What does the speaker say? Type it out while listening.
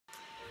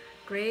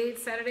great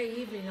Saturday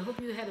evening. I hope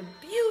you had a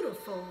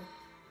beautiful,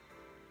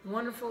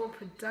 wonderful,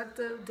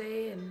 productive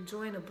day,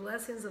 enjoying the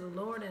blessings of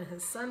the Lord and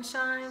His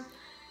sunshine.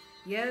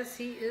 Yes,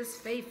 He is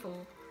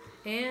faithful.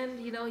 And,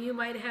 you know, you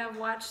might have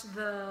watched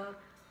the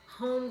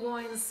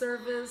homegoing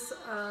service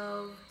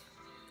of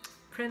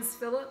Prince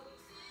Philip,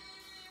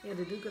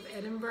 the Duke of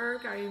Edinburgh.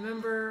 I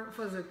remember,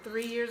 was it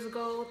 3 or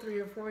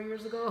 4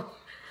 years ago,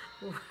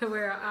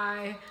 where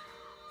I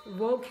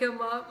woke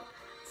him up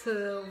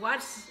to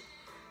watch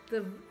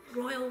the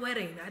royal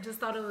wedding. I just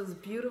thought it was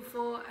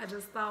beautiful. I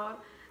just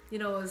thought, you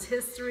know, it was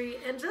history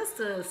and just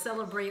to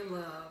celebrate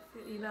love,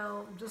 you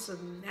know, just a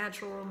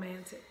natural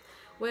romantic.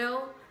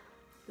 Well,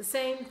 the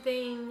same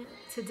thing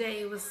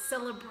today was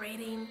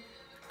celebrating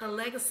a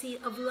legacy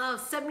of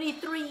love,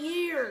 73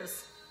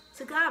 years.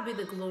 To God be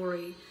the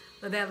glory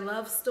of that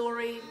love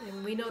story.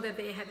 And we know that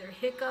they had their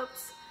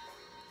hiccups,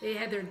 they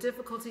had their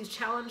difficulties,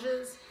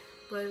 challenges,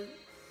 but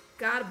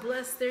God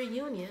blessed their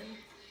union.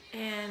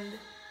 And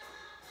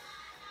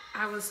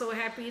I was so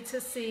happy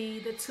to see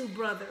the two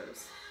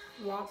brothers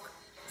walk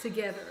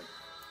together.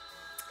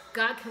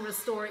 God can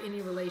restore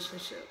any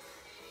relationship.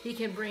 He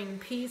can bring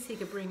peace. He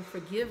can bring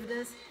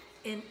forgiveness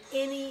in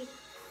any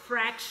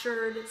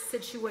fractured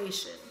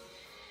situation.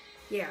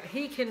 Yeah,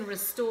 He can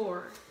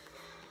restore.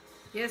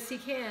 Yes, He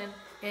can.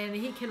 And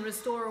He can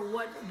restore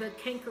what the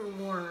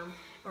cankerworm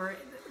or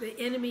the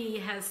enemy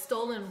has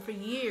stolen for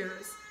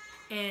years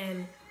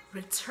and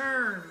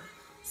return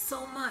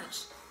so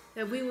much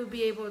that we would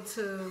be able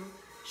to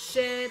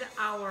shed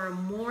our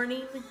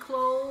mourning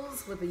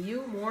clothes with a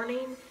U,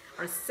 mourning,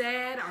 our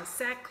sad, our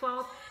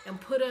sackcloth, and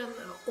put on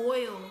the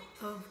oil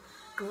of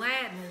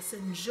gladness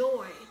and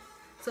joy.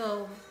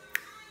 So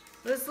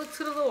let's look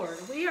to the Lord.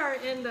 We are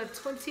in the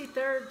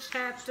 23rd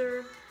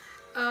chapter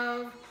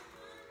of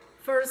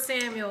 1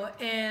 Samuel,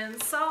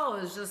 and Saul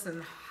is just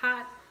in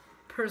hot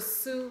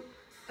pursuit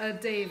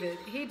of David.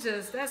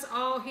 That's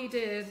all he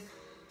did.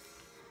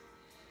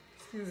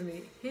 Excuse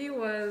me. He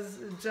was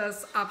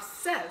just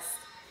obsessed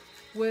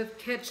with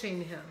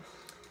catching him.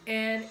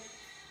 And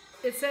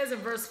it says in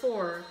verse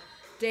 4,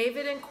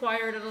 David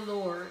inquired of the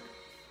Lord,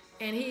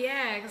 and he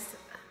asked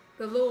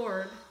the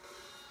Lord,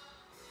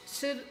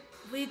 should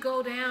we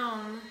go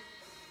down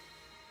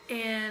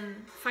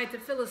and fight the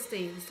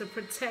Philistines to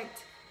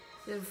protect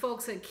the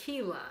folks at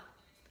Keilah?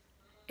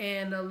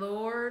 And the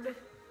Lord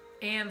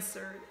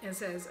answered and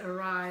says,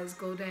 arise,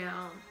 go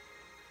down,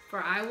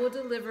 for I will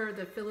deliver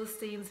the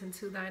Philistines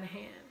into thine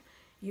hand.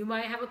 You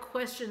might have a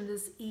question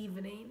this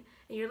evening,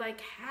 and you're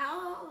like,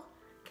 how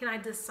can I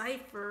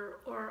decipher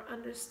or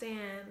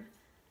understand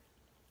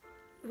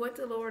what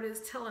the Lord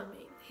is telling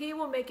me? He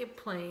will make it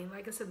plain.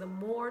 Like I said, the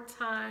more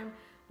time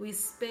we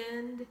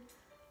spend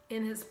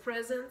in His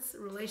presence,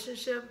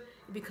 relationship,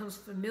 it becomes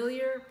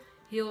familiar.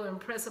 He'll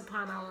impress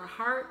upon our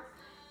heart.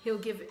 He'll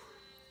give it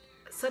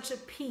such a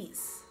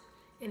peace,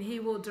 and He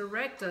will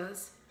direct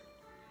us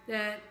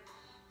that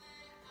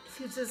if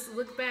you just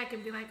look back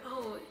and be like,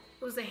 oh,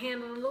 it was the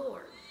hand of the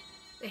Lord.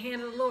 The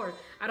hand of the Lord.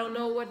 I don't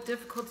know what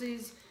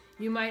difficulties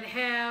you might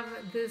have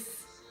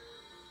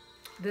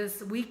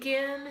this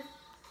weekend,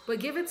 but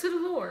give it to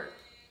the Lord.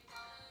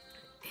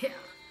 Yeah.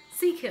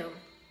 Seek Him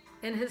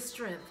in His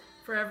strength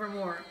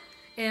forevermore.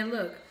 And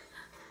look,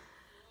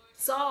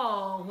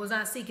 Saul was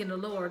not seeking the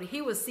Lord.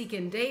 He was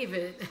seeking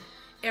David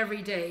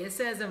every day. It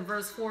says in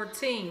verse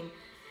 14,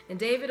 and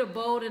David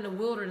abode in the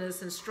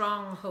wilderness in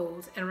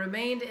strongholds and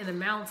remained in the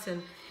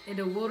mountain in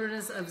the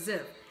wilderness of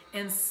Ziph.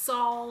 And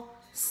Saul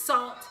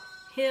sought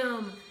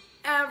him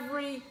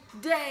every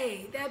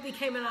day. That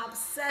became an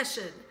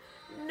obsession.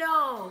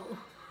 No,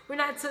 we're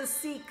not to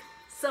seek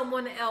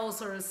someone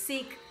else or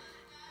seek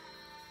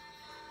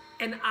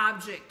an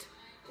object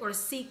or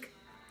seek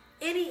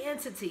any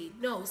entity.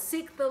 No,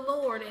 seek the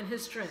Lord and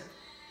His strength.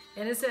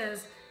 And it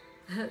says,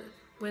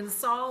 when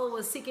Saul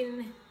was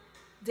seeking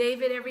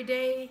David every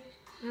day,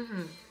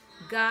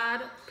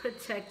 God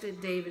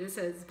protected David. It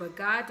says, but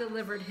God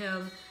delivered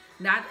him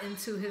not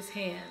into his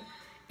hand.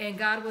 And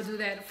God will do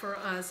that for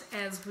us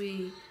as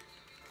we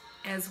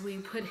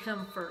put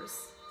Him first.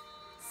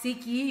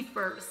 Seek ye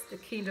first the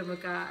kingdom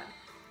of God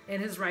and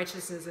His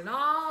righteousness, and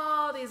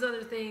all these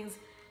other things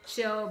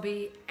shall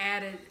be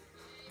added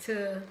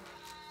to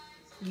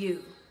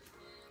you.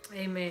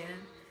 Amen.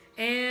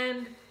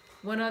 And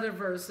one other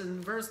verse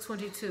in verse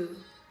 22.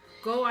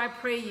 Go, I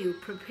pray you,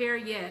 prepare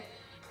yet,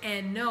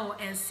 and know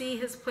and see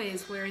His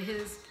place where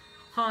His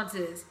haunt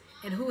is,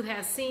 and who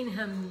has seen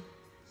Him.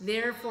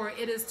 Therefore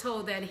it is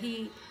told that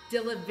He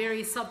dealeth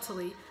very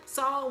subtly.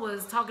 Saul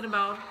was talking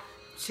about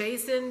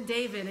chasing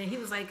David, and he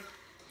was like,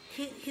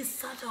 he's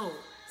subtle.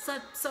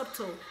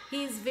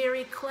 He's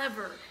very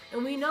clever.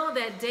 And we know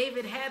that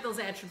David had those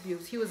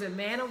attributes. He was a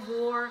man of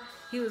war.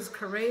 He was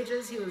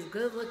courageous. He was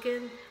good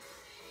looking.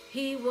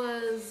 He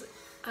was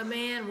a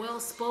man well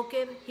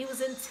spoken. He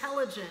was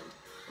intelligent.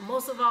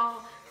 Most of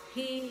all,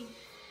 he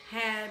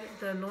had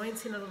the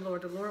anointing of the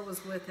Lord. The Lord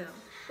was with him.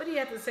 What do you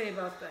have to say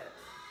about that?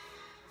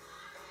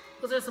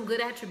 Those are some good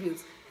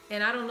attributes.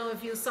 And I don't know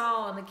if you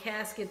saw on the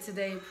casket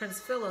today, Prince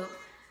Philip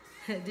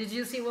Did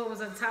you see what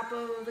was on top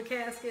of the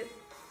casket?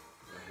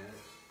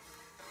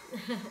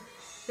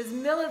 His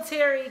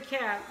military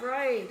cap,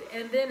 right,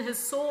 and then his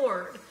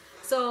sword.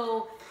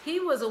 So he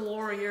was a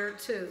warrior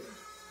too.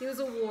 He was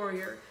a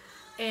warrior,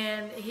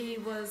 and he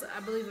was, I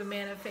believe, a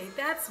man of faith.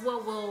 That's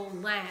what will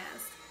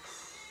last.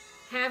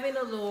 Having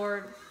the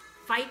Lord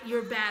fight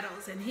your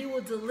battles, and he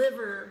will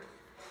deliver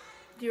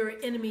your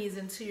enemies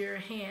into your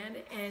hand,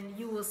 and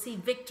you will see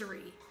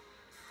victory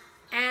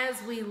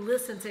as we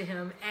listen to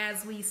him,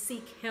 as we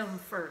seek him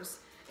first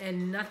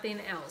and nothing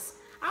else.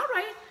 All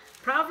right,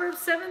 Proverbs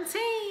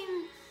 17.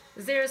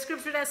 Is there a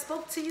scripture that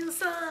spoke to you,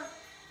 son?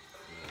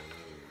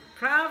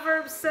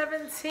 Proverbs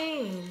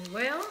 17.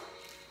 Well,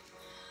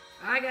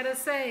 I gotta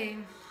say,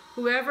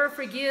 whoever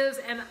forgives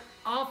an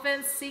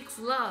offense seeks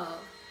love.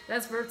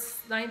 That's verse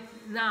 9.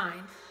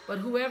 But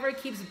whoever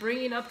keeps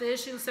bringing up the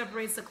issue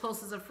separates the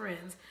closest of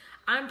friends.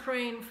 I'm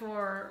praying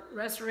for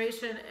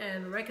restoration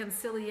and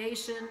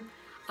reconciliation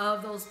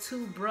of those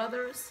two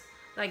brothers.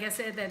 Like I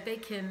said, that they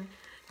can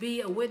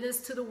be a witness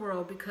to the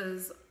world,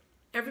 because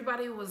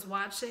everybody was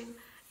watching,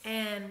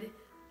 and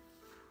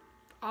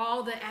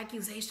all the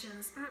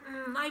accusations,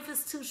 life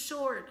is too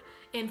short.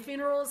 And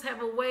funerals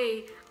have a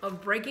way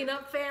of breaking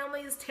up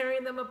families,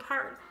 tearing them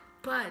apart,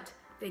 but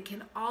they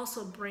can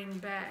also bring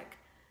back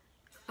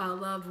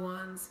loved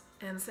ones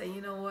and say, you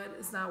know what,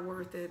 it's not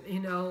worth it. You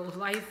know,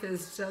 life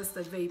is just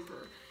a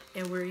vapor,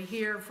 and we're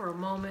here for a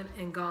moment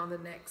and gone the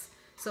next.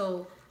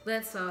 So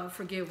let's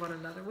forgive one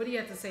another. What do you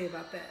have to say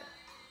about that?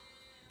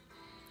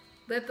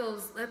 Let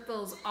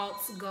those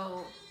alts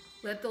go.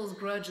 Let those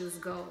grudges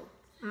go.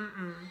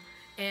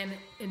 And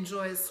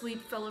enjoy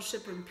sweet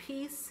fellowship and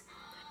peace,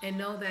 and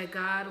know that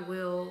God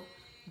will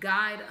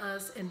guide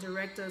us and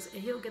direct us,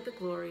 and he'll get the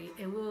glory,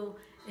 and we'll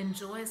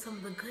enjoy some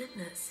of the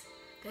goodness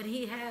that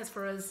he has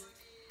for us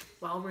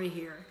while we're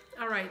here.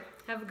 All right,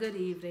 have a good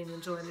evening,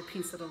 enjoying the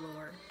peace of the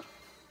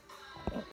Lord.